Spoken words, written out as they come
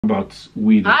about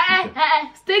weed.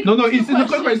 Stick. No, it's in the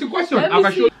question. It's a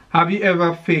question. Have you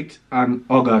ever faked an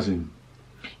orgasm?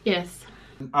 Yes.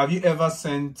 Have you ever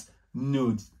sent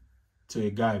nude to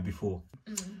a guy before?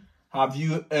 Have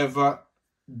you ever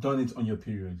done it on your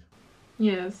period?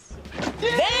 Yes.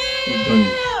 You've done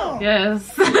it.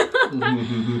 Yes.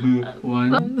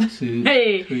 1, 2,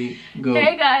 3, go.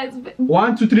 Hey guys.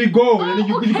 1, 2, 3, go. Oh, And then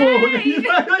you okay. go.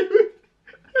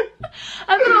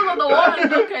 I thought it was on the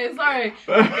one. Okay, sorry.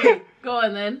 Okay, go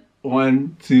on then.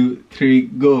 1, 2, 3,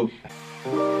 go.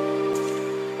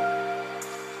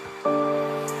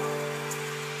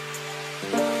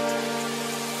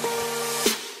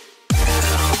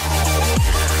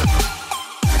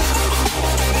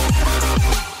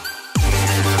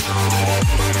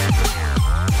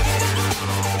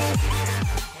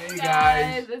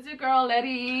 It's your girl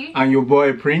Letty and your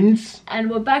boy Prince, and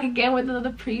we're back again with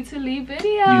another PRITOLEE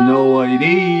video. You know what it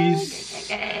is.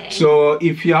 Okay. So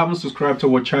if you haven't subscribed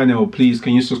to our channel, please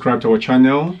can you subscribe to our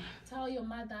channel? Tell your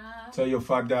mother, tell your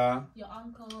father, your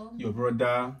uncle, your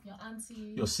brother, your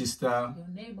auntie, your sister, your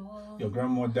neighbor, your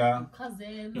grandmother, your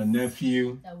cousin, your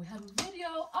nephew, that we have a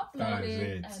video uploaded. That is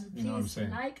it. And you know what I'm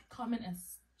saying? like, comment and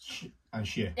share.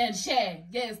 And share.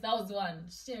 Yes, that was the one.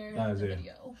 Share the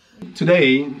video.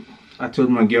 Today I told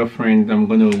my girlfriend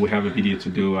we have a video to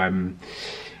do.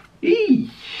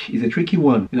 It's a tricky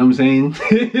one, you know what I'm saying?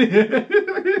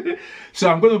 So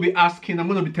I'm gonna be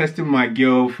testing my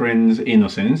girlfriend's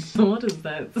innocence. What is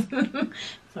that?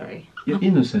 Sorry. Your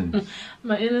innocence.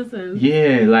 My innocence.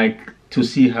 Yeah, like to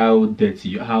see how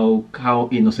dirty how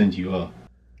innocent you are.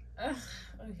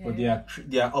 Okay. But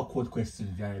they are awkward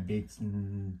questions. They are a bit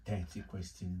dirty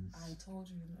questions. I told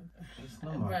you. It's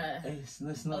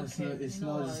not.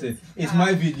 It's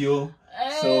my video.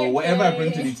 So whatever I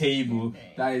bring to the table,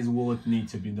 that is what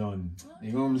needs to be done.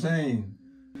 You know what I'm saying?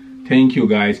 Thank you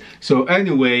guys. So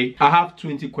anyway, I have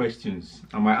 20 questions.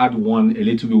 I might add one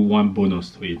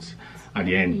bonus to it at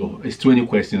the end, but it's 20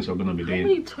 questions we're gonna be doing. How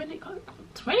many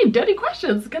 20 dirty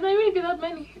questions? Can I really be that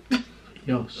many?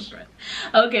 Yes.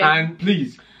 Okay. And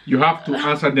please, you have to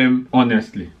answer them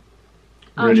honestly.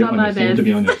 I'll try my best. To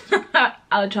be honest.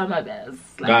 I'll try my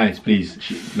best. Guys, please,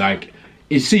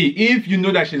 you see, if you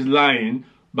know that she's lying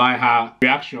by her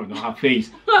reaction on her face,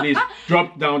 please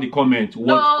drop down the comment.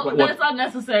 That's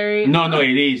unnecessary. No,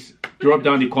 it is. Drop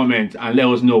down the comment and let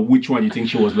us know which one you think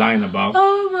she was lying about.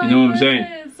 Oh my You know what I'm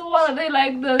saying? So what are they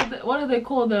like? What do they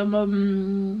call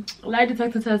them? Lie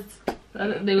detector tests.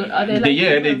 They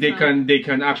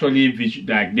can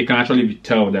actually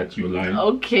tell that you're lying.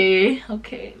 Okay,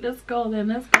 let's go then.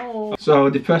 Let's go. So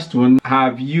the first one: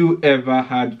 have you ever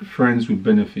had friends with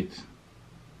benefits?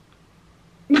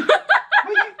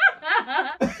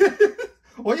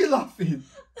 Why are you laughing?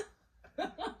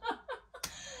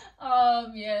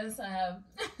 Yes, I have.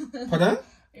 Pardon?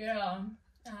 Yeah,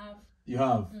 I have. You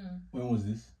have? When was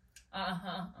this?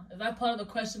 Is that part of the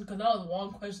question? Because that was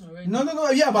one question already. No.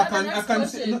 Yeah, but I can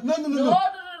say no.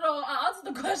 I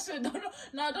answered the question.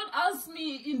 Don't ask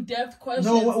me in-depth questions.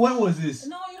 No, when was this?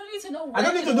 No, you don't need to know. When I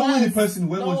don't need to know when the person.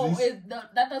 When was this?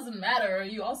 That doesn't matter.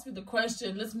 You asked me the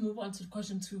question. Let's move on to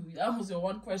question 2. That was your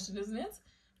one question, isn't it?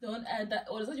 Don't add that.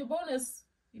 Or is that your bonus?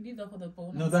 You need that for the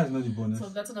bonus. No, that's not the bonus. So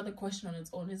that's another question on its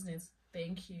own, isn't it?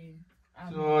 Thank you.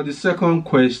 So the second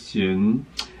question,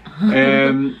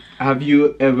 have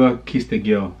you ever kissed a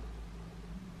girl?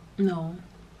 No.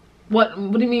 What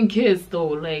do you mean kiss though?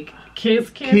 Like kiss,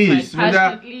 like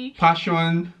passionately?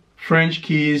 Passion, French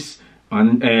kiss,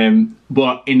 and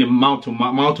but in the mouth to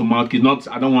mouth kiss. Not,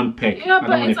 I don't want peck. Yeah,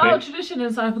 but it's our tradition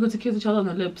in South Africa to kiss each other on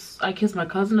the lips. I kiss my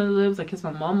cousin on the lips. I kiss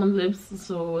my mom on the lips.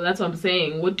 So that's what I'm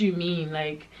saying. What do you mean?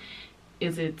 Like,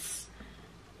 is it?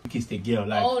 Kiss the girl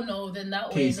like? Oh no, then that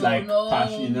way. Kiss like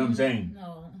passion. You know what I'm saying?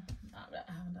 No, I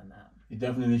haven't done that. You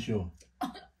definitely sure?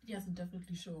 Yes, I'm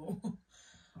definitely sure.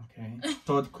 Okay.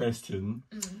 Third question: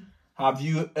 have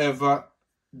you ever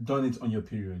done it on your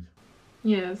period?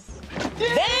 Yes.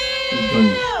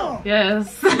 Damn!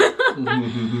 Yes. Why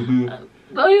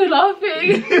are you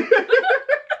laughing?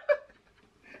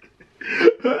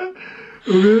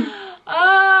 Okay.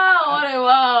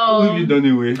 Wow. What have you done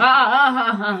anyway?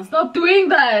 Stop doing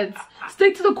that.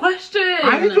 Stick to the question.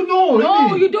 I need to know.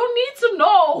 No, you don't need to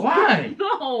know. Why?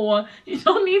 No, you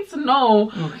don't need to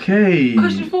know. Okay.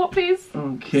 Question 4, please.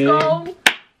 Okay. So,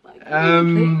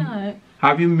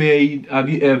 have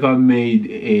you ever made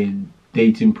a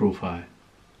dating profile?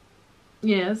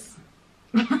 Yes.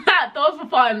 That was for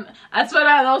fun. I swear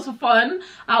that was for fun.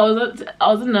 I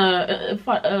was in a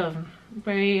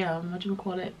very what do you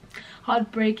call it,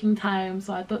 heartbreaking time,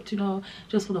 so I thought, you know,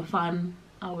 just for the fun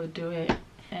I would do it.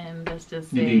 and let's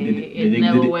just say it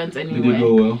never went anywhere. Did it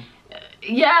go well?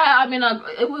 Yeah, I mean,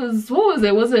 it was, what was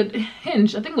it? Was it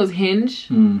Hinge? I think it was Hinge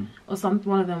or something,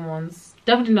 one of them ones.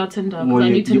 Definitely not Tinder, because I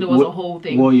knew Tinder was a whole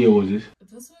thing. What year was this?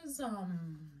 This was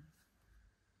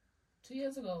 2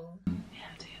 years ago. Yeah,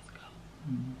 2 years ago.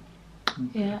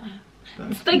 Yeah.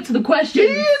 Stick to the question.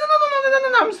 Yeah, no.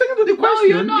 I'm sticking to the question.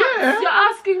 No, you're not. Yeah. You're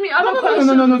asking me other questions.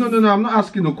 No. I'm not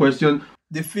asking no question.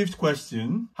 The 5th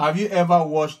question: have you ever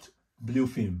watched Blue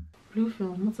Film? Blue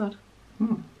Film. What's that?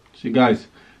 See, guys,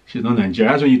 she's not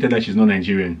Nigerian. That's when you tell her she's not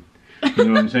Nigerian. You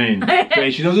know what I'm saying? So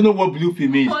she doesn't know what Blue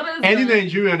Film is. Any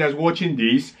Nigerian that's watching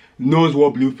this knows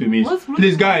what Blue Film is.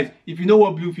 Please, guys, if you know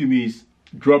what Blue Film is,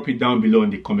 drop it down below in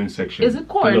the comment section. Is it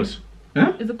corn?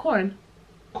 Huh? Is it corn?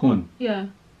 Corn? Yeah.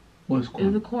 What's corn?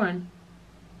 Is it corn?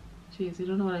 Jeez, you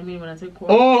don't know what I mean when I say corn.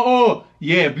 Oh,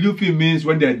 yeah. Blue Film means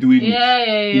when they're doing it. Yeah.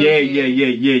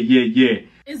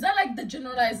 Is that like the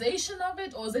generalization of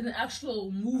it, or is it an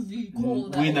actual movie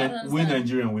called We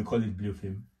Nigerian, we call it Blue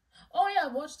Film. Oh yeah,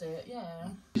 I watched it. Yeah.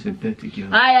 It's a dirty girl.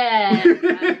 Aye.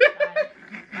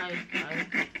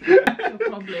 No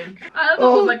problem. I thought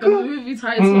it was like a movie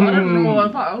title. I don't know.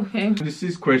 I thought, okay. This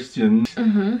is question.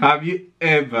 Have you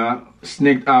ever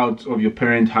sneaked out of your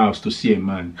parents' house to see a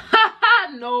man?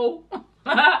 No.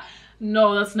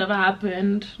 No, that's never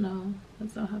happened. No,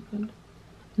 that's not happened.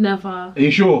 Never. Are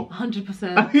you sure?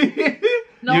 100%.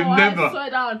 No, You've never. I swear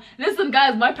down. Listen,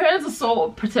 guys, my parents are so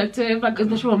protective. Like,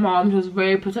 especially my mom, she was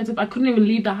very protective. I couldn't even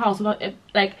leave the house without,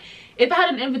 if I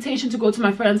had an invitation to go to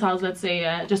my friend's house, let's say,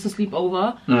 just to sleep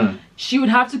over, she would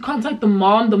have to contact the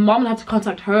mom. The mom would have to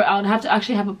contact her. I would have to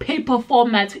actually have a paper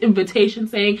format invitation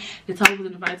saying the child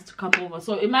was invited to come over.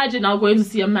 So imagine now going to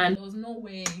see a man. There was no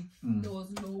way. There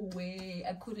was no way.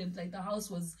 I couldn't. Like, the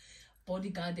house was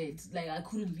bodyguarded. Like, I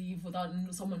couldn't leave without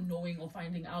someone knowing or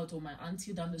finding out, or my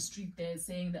auntie down the street there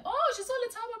saying that, oh, she saw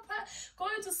the time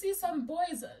going to see some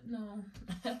boys. No.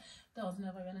 That was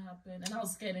never gonna happen, and I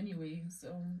was scared anyway,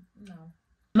 so no.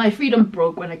 My freedom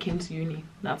broke when I came to uni.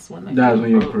 That's when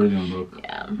your freedom broke.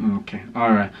 Yeah. Okay.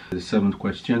 All right. The 7th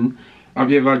question: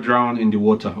 have you ever drowned in the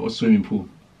water or swimming pool?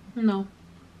 No.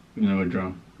 You never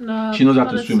drowned. No. She knows how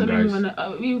to swim, guys.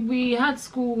 When, we had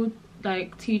school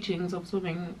like teachings of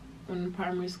swimming in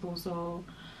primary school, so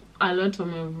I learned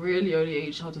from a really early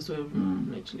age how to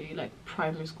swim, literally, like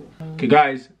primary school. Okay,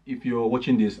 guys, if you're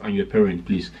watching this and you're a parent,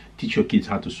 please teach your kids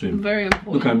how to swim. Very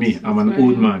important. Look at me, I'm an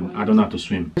old man. I don't know how to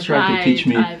swim. Try to teach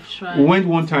me. We went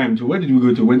one time to, where did we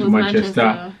go to? Went to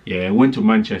Manchester. Yeah, went to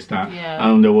Manchester. Yeah.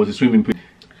 And there was a swimming pool.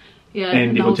 Yeah,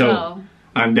 in the hotel.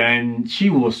 And then she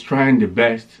was trying the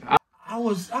best. I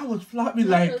was flapping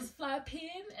like. It was flapping,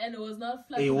 and it was not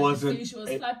flapping. It wasn't. Like she was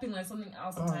flapping like something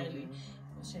else entirely.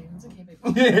 Shame. It's okay,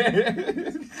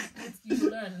 baby. You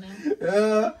learn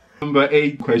now. Number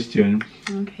 8 question.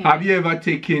 Okay. Have you ever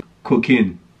taken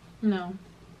cocaine? No.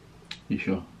 You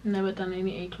sure? Never done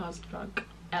any A-class drug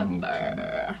ever.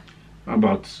 Okay. How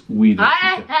about weed? No,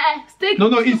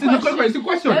 it's the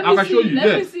question. I can show you.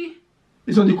 Let me see.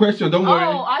 It's on the question, don't worry.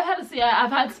 Oh, I've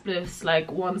had spliffs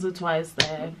like once or twice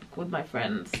there with my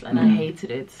friends, and I hated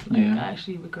it. Like, I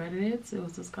actually regretted it. It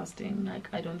was disgusting. Like,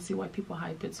 I don't see why people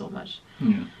hype it so much.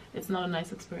 Yeah. It's not a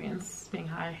nice experience being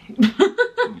high.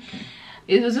 Okay.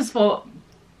 It was just for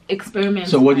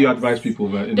experiments. So what do you advise people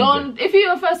about? If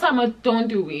you're a first timer, don't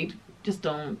do weed. Just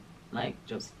don't. Like,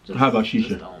 just how about shisha?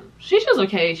 Just don't. Shisha's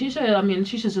okay.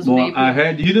 Shisha's just vaping. I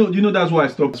heard, you know that's why I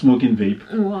stopped smoking vape.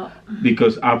 What?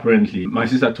 Because apparently my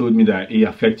sister told me that it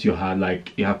affects your heart,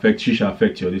 like shisha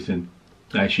affects your listen,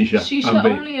 like shisha. Shisha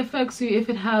only affects you if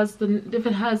it has the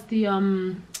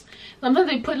sometimes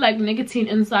they put like nicotine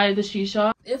inside the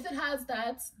shisha. If it has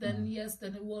that, then yes,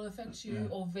 then it will affect you.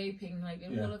 Or vaping, like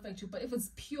it will affect you. But if it's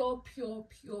pure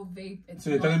vape, it's so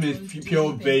you're telling me it's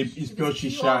pure vape, it's pure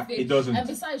shisha, it doesn't. And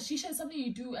besides, shisha is something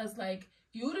you do as like,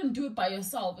 you wouldn't do it by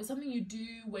yourself. It's something you do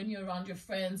when you're around your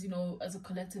friends, you know, as a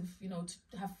collective, you know,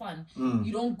 to have fun.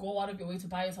 You don't go out of your way to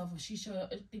buy yourself a shisha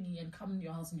thingy and come in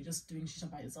your house and you're just doing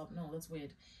shisha by yourself. No, that's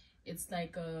weird. It's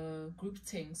like a group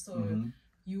thing. So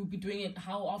you will be doing it.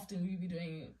 How often will you be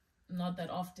doing it? Not that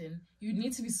often. You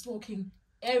need to be smoking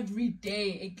every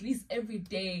day, at least every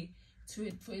day,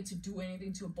 for it to do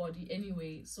anything to your body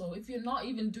anyway. So if you're not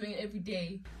even doing it every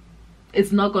day,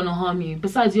 it's not gonna harm you.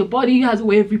 Besides, your body has a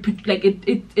way of like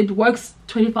it works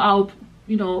 24-hour,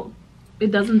 you know. It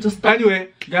doesn't just stop. Anyway,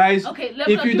 guys, okay,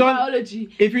 if you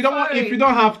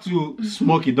don't have to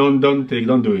smoke it, don't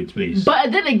do it, please.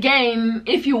 But then again,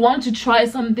 if you want to try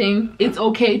something, it's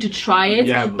okay to try it.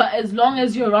 Yeah, but as long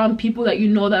as you're around people that you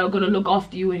know that are gonna look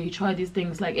after you when you try these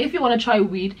things. Like if you want to try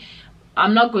weed,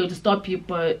 I'm not going to stop you,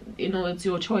 but you know, it's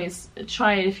your choice.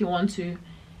 Try it if you want to.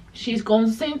 she's gone.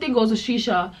 Same thing goes with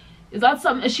shisha.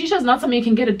 Shisha is not something you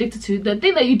can get addicted to. The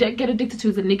thing that you get addicted to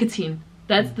is the nicotine.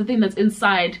 That's the thing that's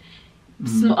inside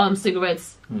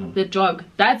cigarettes, the drug.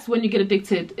 That's when you get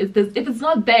addicted. If it's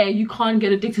not there, you can't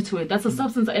get addicted to it. That's a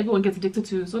substance that everyone gets addicted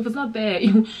to. So if it's not there,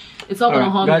 it's not gonna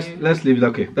harm you. Let's leave it.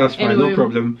 Okay, that's fine. Anyway, no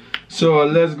problem. So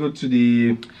let's go to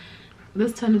the.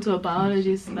 This turned into a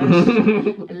biology /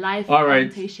 life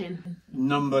orientation.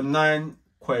 Number 9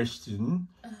 question.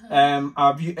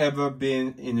 Have you ever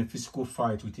been in a physical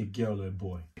fight with a girl or a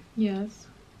boy? Yes.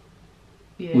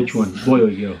 Which one, boy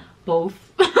or girl?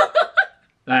 Both.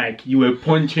 Like you were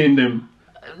punching them?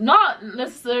 Not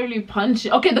necessarily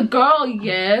punching. Okay, the girl,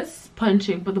 yes,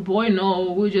 punching, but the boy,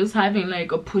 no. We're just having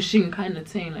like a pushing kind of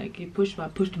thing. Like he pushed me, I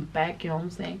pushed him back. You know what I'm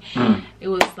saying? It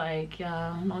was like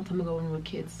a long time ago when we were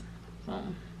kids. So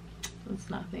it's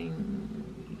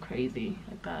nothing crazy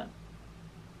like that.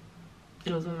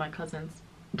 It was with my cousins.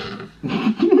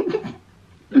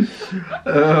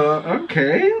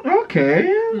 Okay.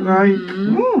 Like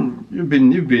you've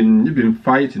been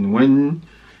fighting when.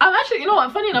 I'm actually, you know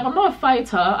what, funny enough, I'm not a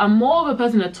fighter. I'm more of a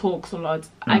person that talks a lot.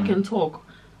 I can talk,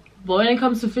 but when it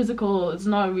comes to physical, it's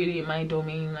not really my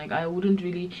domain. Like I wouldn't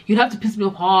really, you'd have to piss me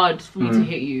off hard for me to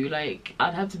hit you. Like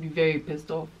I'd have to be very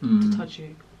pissed off to touch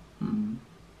you.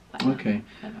 Okay.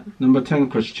 Number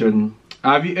 10 question.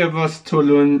 Have you ever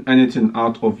stolen anything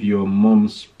out of your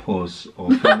mom's purse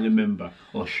or family member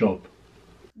or shop?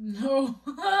 No.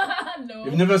 No.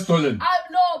 You've never stolen?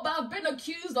 No, but I've been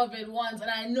accused of it once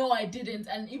and I know I didn't.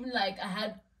 And even like I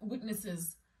had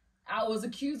witnesses. I was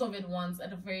accused of it once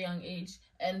at a very young age.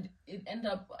 And it ended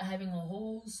up having a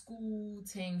whole school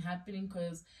thing happening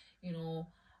because, you know,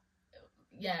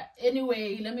 yeah.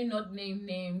 Anyway, let me not name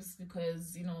names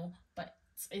because, you know, but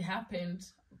it happened.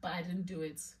 But I didn't do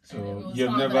it. So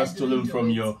you've never stolen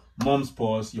from your mom's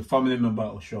purse, your family member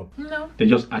or shop? No. They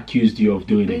just accused you of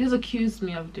doing it? They just accused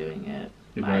me of doing it.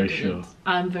 You're very sure?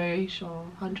 I'm very sure.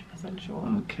 100% sure.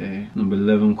 Okay. Number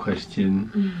 11 question.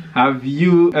 Have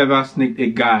you ever sneaked a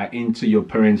guy into your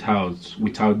parents' house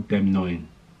without them knowing?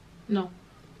 No.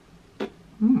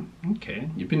 Okay.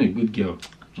 You've been a good girl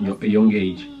at a young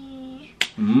age.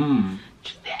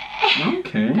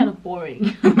 Okay. Kind of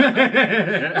boring.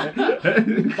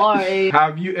 Boring.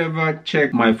 Have you ever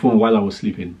checked my phone while I was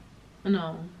sleeping?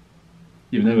 No.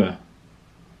 You've never?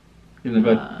 You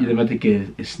never take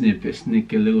a sneak,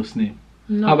 a little snip?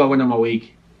 No. How about when I'm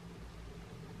awake?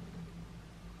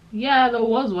 Yeah, there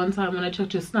was one time when I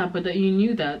checked your snap, but that you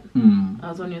knew that I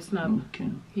was on your snap. Okay.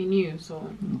 He knew,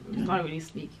 so it's not really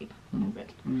sneaky. But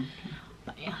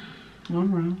yeah.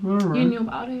 Alright. You knew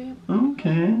about it.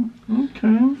 Okay.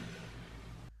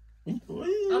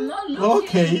 I'm not looking.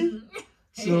 Okay.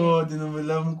 So the number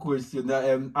 11 question: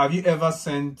 have you ever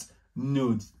sent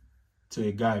nude to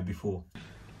a guy before?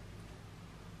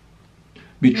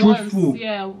 Be truthful. Once,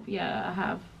 yeah,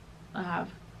 I have.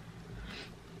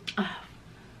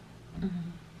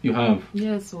 You have?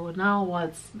 Yeah, so now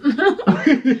what?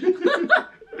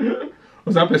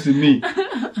 What's that person me?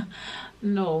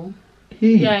 No.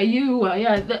 Hey. Yeah, you.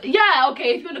 Yeah.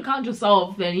 Okay, if you want to count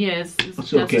yourself, then yes,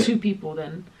 that's okay. 2 people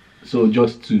then. So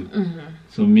just 2.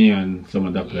 So me and some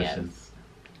other person. Yes.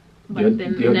 But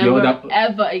then never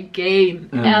ever again,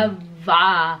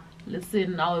 ever.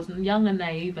 Listen, I was young and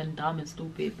naive and dumb and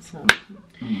stupid. So,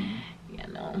 you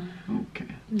know. Okay.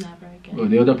 Never again. Well,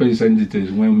 the other person sent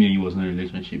it when me and you was in a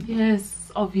relationship.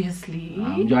 Yes, obviously.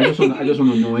 I just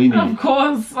want to know anything. Of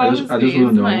course. I just want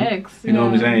to know. My ex. You know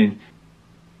what I'm saying?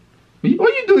 What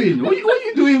are you doing? What are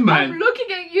you doing, man? I'm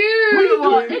looking at you. What are you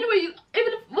doing? Anyway,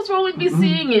 even if, what's wrong with me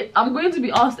seeing it? I'm going to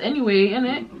be asked anyway,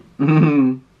 innit?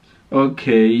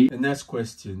 Okay. The next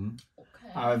question.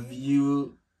 Okay. Have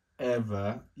you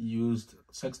ever used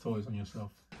sex toys on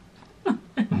yourself?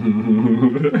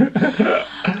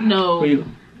 No.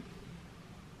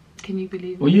 Can you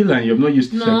believe it? Oh, you lying? You've not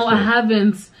used sex toys? No, I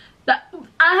haven't. I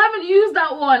haven't used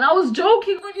that one. I was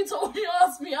joking when you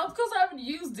asked me. Of course, I haven't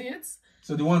used it.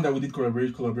 So the one that we did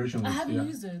collaboration with. I haven't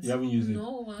used it. You haven't used it?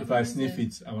 No, if I sniff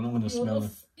it, I'm not going to smell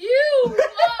it. Ew!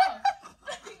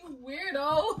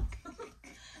 Weirdo!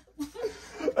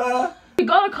 We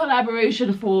got a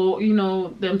collaboration for, you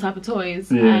know, them type of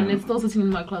toys, and it's still sitting in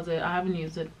my closet. I haven't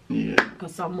used it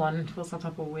because someone feels some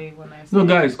type of way when I say. No,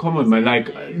 guys, come on, man. Like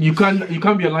you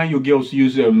can't be allowing your girls to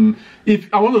use if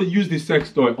I want to use this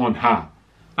sex toy on her,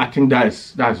 I think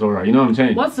that's alright. You know what I'm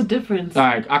saying? What's the difference?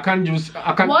 Like I can't.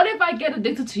 What if I get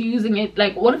addicted to using it?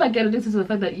 Like, what if I get addicted to the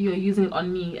fact that you're using it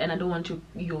on me and I don't want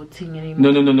your thing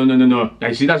anymore? No.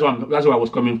 Like, see, that's what I was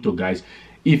coming to, guys.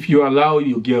 If you allow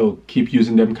your girl keep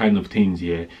using them kind of things,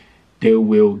 they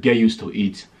will get used to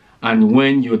it, and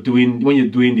when you're doing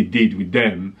the deed with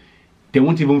them, they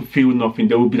won't even feel nothing.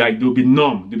 They will be like, they'll be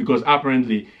numb, because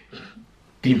apparently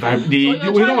you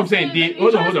know what I'm saying?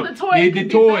 Hold on.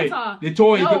 The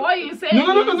toy. No, what are you saying?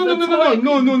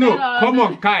 No. Come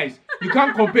on, guys. You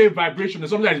can't compare vibration to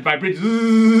something that vibrates.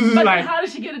 But like, how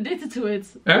does she get addicted to it?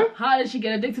 Eh? How does she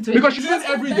get addicted to it? Because she does it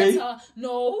every day.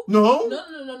 No.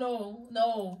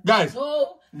 Guys,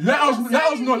 no. Let us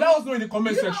know in the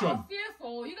comment section. You are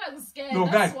fearful. You guys are scared. No,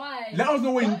 That's guys, why. let us know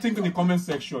what you think in the comment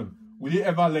section. Will you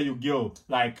ever let your girl,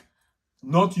 like,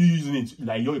 not you using it,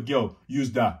 like your girl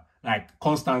use that, like,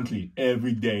 constantly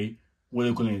every day? What are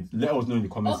you calling it? Let us know in the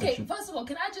comment section. Okay, first of all,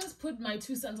 can I just put my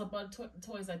 2 cents about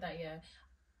toys like that? Yeah,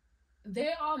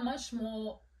 they are much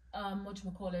more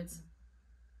whatchamacallit,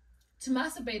 to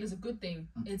masturbate is a good thing.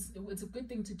 It's a good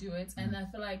thing to do it, and I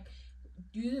feel like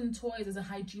using toys is a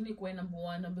hygienic way, number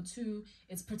one. Number two,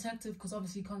 it's protective, because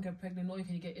obviously you can't get pregnant, nor you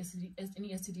can get any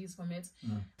STDs from it.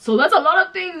 So that's a lot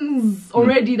of things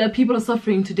already that people are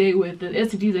suffering today with the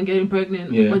STDs and getting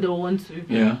pregnant when they want to.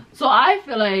 Yeah. So I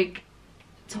feel like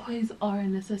toys are a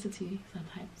necessity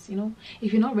sometimes, you know.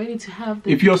 If you're not ready to have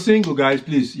if you're single, guys,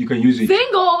 please, you can use it.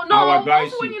 Single? No, I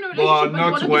advise also when you're in a you, relationship, but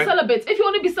you want to be celibate. If you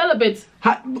want to be celibate,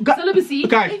 celibacy.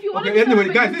 Guys, if you want okay, to be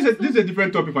anyway, celibate, guys, this is a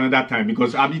different topic for another time,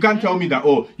 because you can't tell me that,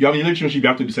 oh, you have a relationship, you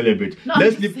have to be celibate. No,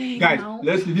 let's leave, guys. Now.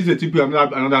 Let's leave. This is a typical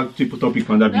another type of topic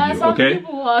for another video, okay?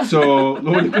 So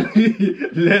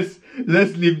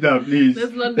let's leave that, please.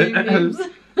 Let's not name names.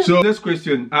 So next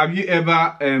question: have you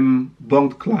ever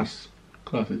bunked classes?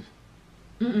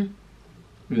 You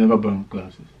never bunked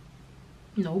classes?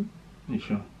 No. You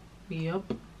sure?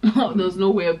 Yep. There's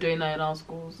no way of doing that in our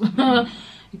schools.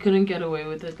 You couldn't get away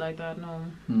with it like that, no.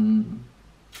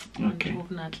 Okay.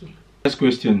 Unfortunately. Next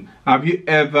question: have you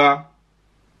ever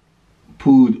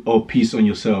pooed or pissed on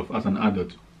yourself as an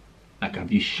adult? Like,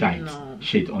 have you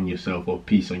shit on yourself or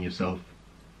pissed on yourself?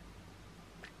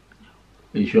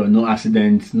 Are you sure? No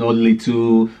accidents, no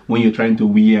little, when you're trying to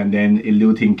wee and then a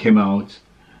little thing came out?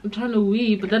 I'm trying to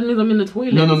wee, but that means I'm in the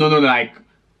toilet. No, like,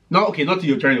 no, okay, not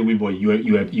you're trying to wee, but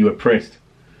you were pressed,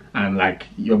 and like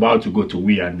you're about to go to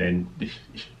wee, and then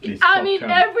I mean,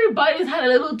 everybody's had a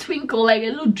little twinkle, like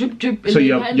a little drip. So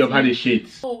you've had a shit.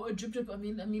 Oh, a drip. I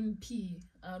mean pee.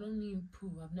 I don't mean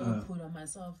poo. I've never pooed on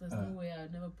myself. There's no way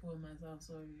I'd never poo on myself.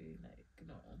 Sorry, like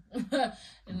no,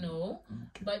 no.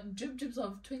 Okay. But drips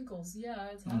of twinkles, yeah,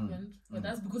 it's happened. But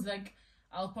that's because like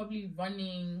I was probably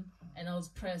running and I was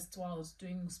pressed while I was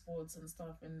doing sports and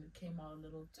stuff, and it came out a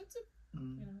little tip,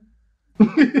 you know.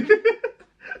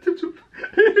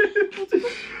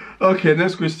 Okay,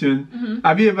 next question.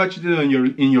 Have you ever cheated on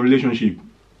in your relationship?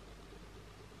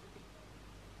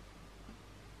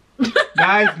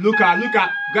 Guys, look at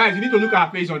guys, you need to look at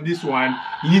her face on this one.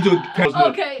 You need to tell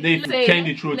us telling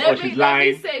the truth, or she's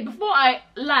lying. Let me say, before I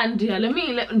land here,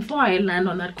 before I land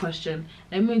on that question,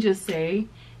 let me just say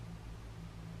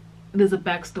there's a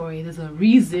backstory, there's a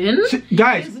reason.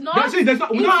 Guys, we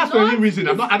don't ask for any reason.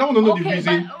 I don't want to know the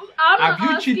reason. Have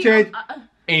you cheated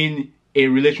in a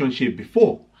relationship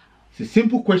before? It's a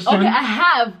simple question. Okay, I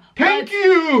have. Thank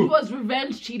you. It was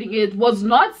revenge cheating. It was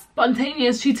not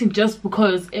spontaneous cheating just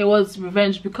because it was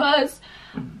revenge, because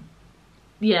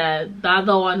yeah, the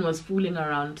other one was fooling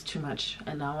around too much,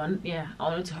 and that one, yeah, I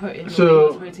wanted to hurt him.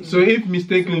 So if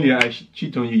mistakenly I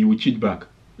cheat on you, you would cheat back?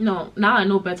 No, now I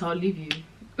know better. I'll leave you.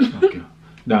 Okay.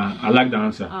 I like the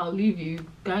answer. I'll leave you.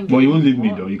 But you won't leave me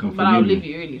though. You can forgive me. But I'll leave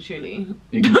you, really, truly.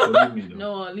 You can forgive me though.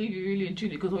 No, I'll leave you, really and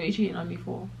truly, because what are you cheating on me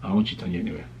for? I won't cheat on you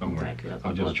anyway. Don't worry.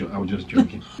 Exactly, I was just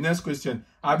joking. Next question: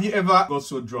 have you ever got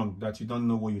so drunk that you don't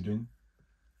know what you're doing?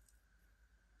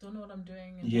 Don't know what I'm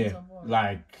doing. Yeah,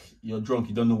 like you're drunk,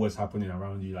 you don't know what's happening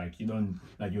around you. Like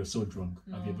you're so drunk.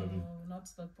 No, have you ever been? Not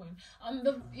to that point.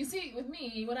 You see, with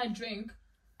me, when I drink,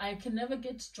 I can never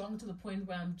get drunk to the point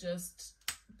where I'm just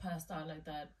passed out like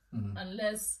that,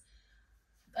 unless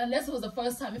it was the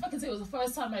first time. If I can say it was the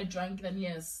first time I drank, then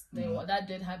yes, that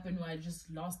did happen, where I just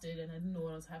lost it and I didn't know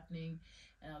what was happening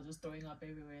and I was just throwing up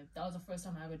everywhere. That was the first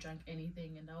time I ever drank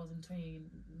anything, and that was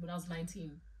when I was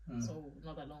 19, so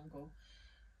not that long ago.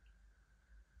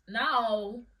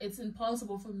 Now it's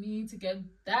impossible for me to get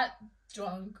that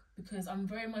drunk, because I'm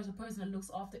very much a person that looks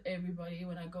after everybody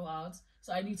when I go out,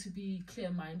 so I need to be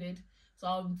clear-minded. So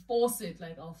I'll force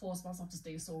myself to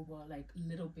stay sober, like a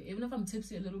little bit, even if I'm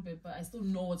tipsy a little bit, but I still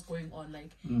know what's going on. Like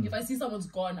if I see someone's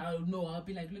gone, I'll know. I'll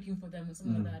be like looking for them and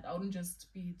something like that. I wouldn't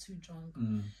just be too drunk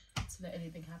to let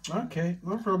anything happen. Okay,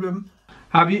 no problem.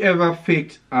 Have you ever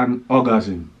faked an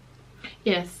orgasm?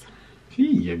 Yes.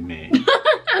 Yeah, man.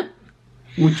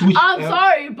 I'm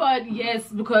sorry, but yes,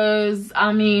 because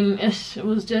I mean, it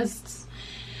was just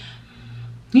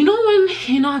You know when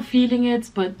you're not feeling it,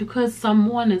 but because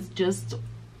someone is just a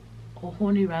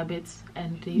horny rabbit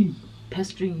and they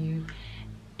pestering you,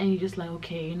 and you're just like,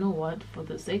 okay, you know what? For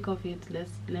the sake of it,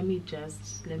 let me just,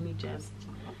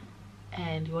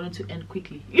 and you want it to end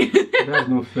quickly. That's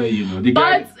not fair, you know. The but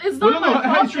guy, it's not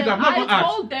my problem. I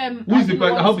told them. Who's the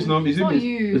person? I hope it's not me. It's not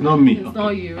you. It's not me. It's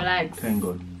not you. Relax. Thank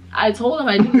God. I told them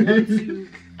I didn't want to,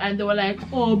 and they were like,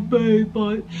 "Oh, babe,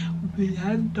 but we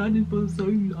hadn't done it for so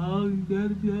long."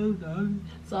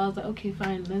 So I was like, "Okay,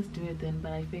 fine, let's do it then."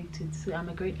 But I faked it. So I'm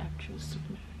a great actress.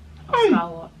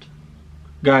 What?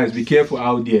 Guys, be careful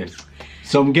out there.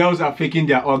 Some girls are faking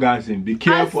their orgasm. Be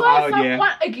careful out there.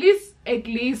 At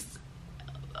least.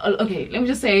 Okay, let me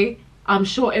just say, I'm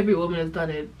sure every woman has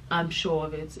done it. I'm sure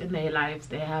of it in their lives.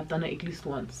 They have done it at least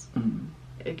once.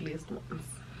 At least once.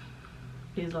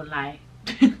 Please don't lie.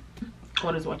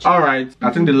 God is watching. All right. I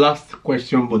think the last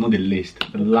question, but not the least.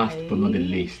 The last, but not the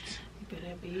least.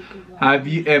 Have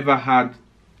you ever had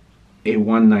a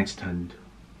one-night stand?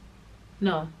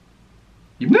 No.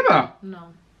 You've never?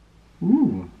 No.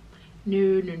 Ooh.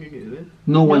 No.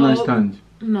 No one-night stand?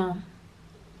 No.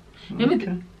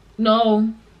 Okay.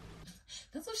 No.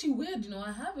 That's actually weird, you know.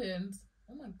 I haven't.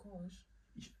 Oh my gosh.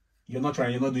 You're not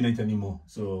trying. You're not doing it anymore.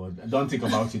 So don't think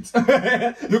about it.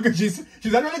 Look at she's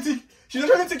actually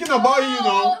thinking about you. You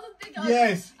know.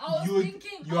 Yes. I was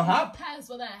thinking. You have past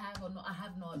whether I have or not. I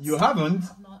have not. You haven't. I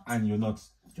have not. And you're not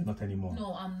anymore.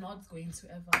 No, I'm not going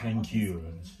to ever. Thank you.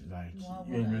 Like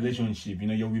you're in a relationship. You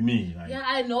know, you're with me. Like, yeah,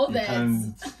 I know that.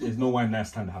 There's no one night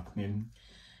stand happening.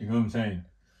 You know what I'm saying?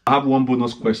 I have one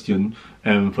bonus question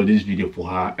for this video for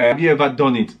her. Have you ever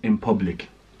done it in public?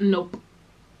 Nope.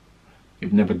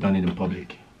 You've never done it in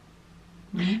public?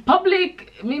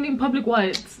 Public, meaning public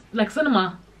what? Like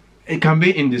cinema? It can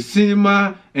be in the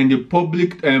cinema, in the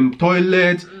public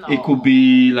toilet. No. It could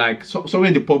be like somewhere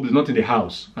in the public, not in the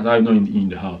house. And I've not in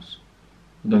the house.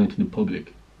 I've done it in the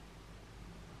public.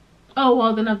 Oh,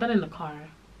 well, then I've done it in the car.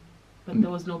 But there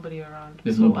was nobody around.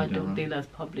 So I don't think that's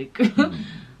public.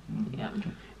 Yeah.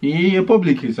 Yeah,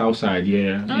 public is outside,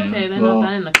 yeah. Okay, then I've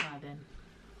done it in the car then.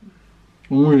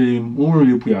 Won't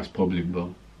really put it as public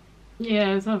though.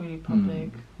 Yeah, it's not really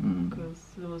public because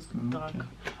it was dark.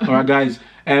 Alright guys,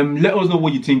 let us know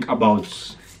what you think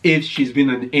about if she's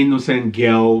been an innocent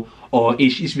girl or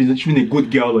if she's been a good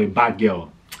girl or a bad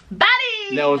girl.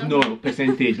 Baddie! Let us know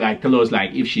percentage, like tell us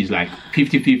like if she's like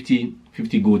 50-50,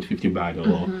 50 good, 50 bad,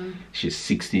 or she's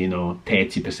 60, you know,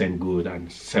 30% good and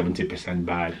 70%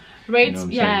 bad. Rate, you know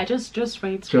yeah, just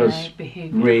rate her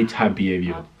behavior. Rate her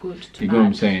behavior. Good to you know what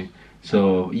I'm saying?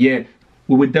 So yeah,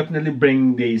 we will definitely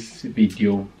bring this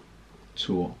video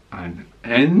to an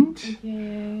end.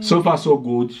 Yeah. So far so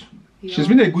good. Yeah. She's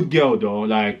been a good girl though.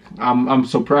 Like I'm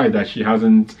surprised that she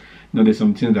hasn't, you know, there's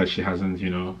some things that she hasn't, you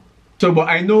know. So but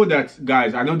I know that,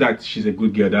 guys, I know that she's a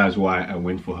good girl. That's why I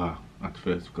went for her at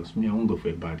first, because me, I won't go for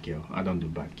a bad girl. I don't do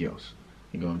bad girls.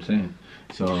 You know what I'm saying?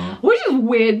 So which is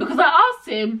weird because I asked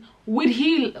him would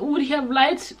he have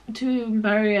liked to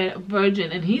marry a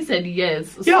virgin, and he said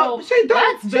yes. Yeah, so say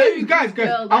that. That's very guys.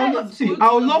 I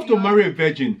would love to marry a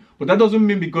virgin, but that doesn't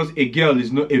mean because a girl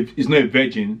is not a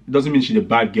virgin, it doesn't mean she's a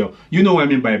bad girl. You know what I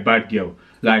mean by a bad girl?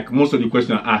 Like most of the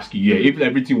questions I ask you, yeah, if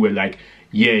everything were like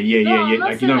yeah, like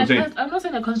you know what I'm saying? I'm not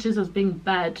saying that conscious as being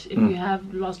bad if you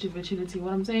have lost your virginity.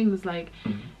 What I'm saying is like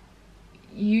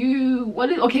what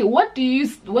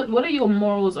are your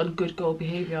morals on good girl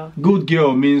behavior? Good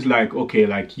girl means like, okay,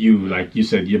 like you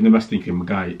said, you've never sneaked a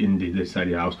guy in the side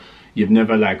of the house. You've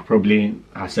never like probably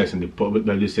had sex in the public.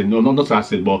 Like they say, no, not had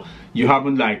sex, but you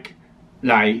haven't like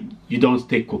you don't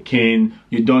take cocaine.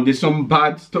 You don't. There's some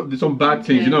bad stuff. There's some bad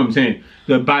things. You know what I'm saying?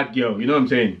 The bad girl. You know what I'm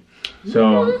saying?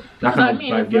 So that kind of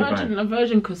bad girl. A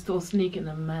virgin could still sneak in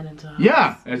a man into a house.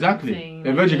 Yeah, exactly.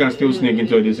 A virgin can still sneak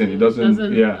into this, and it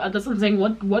doesn't. Yeah. That's what I'm saying.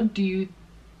 What do you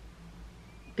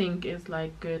think is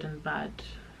like good and bad?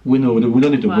 We know we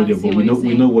don't need to go there, but we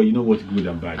know what's good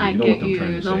and bad. I you know get what I'm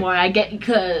trying to say. Don't worry, I get you.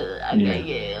 I get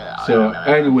you. So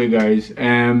anyway, guys,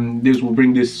 this will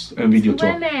bring this video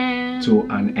to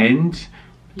an end.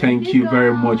 Thank you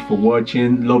very much for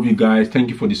watching. Love you guys. Thank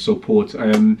you for the support.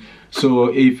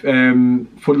 So if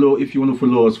you want to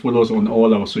follow us on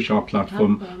all our social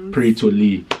platforms,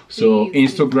 PRITOLEE. So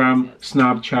Instagram,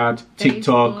 Snapchat,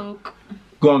 TikTok.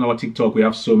 Go on our TikTok. We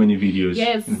have so many videos.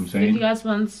 Yes. You know what I'm saying? If you guys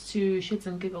want to shits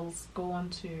and giggles, go on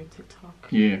to TikTok.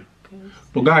 Yeah.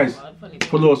 But guys,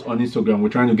 follow us on Instagram. We're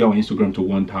trying to get our Instagram to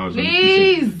 1,000.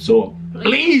 Please. So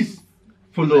please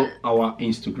follow our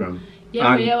Instagram.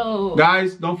 And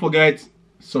guys, don't forget,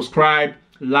 subscribe,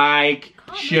 like,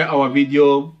 share our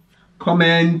video,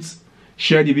 comment,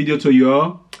 share the video to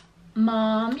your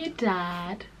mom, your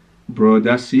dad,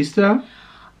 brother, sister,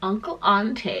 uncle,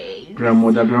 auntie,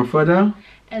 grandmother, grandfather,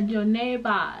 and your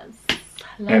neighbors.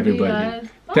 Love everybody. you.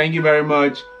 Thank you very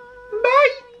much. Bye.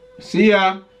 See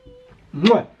ya.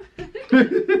 Mwah.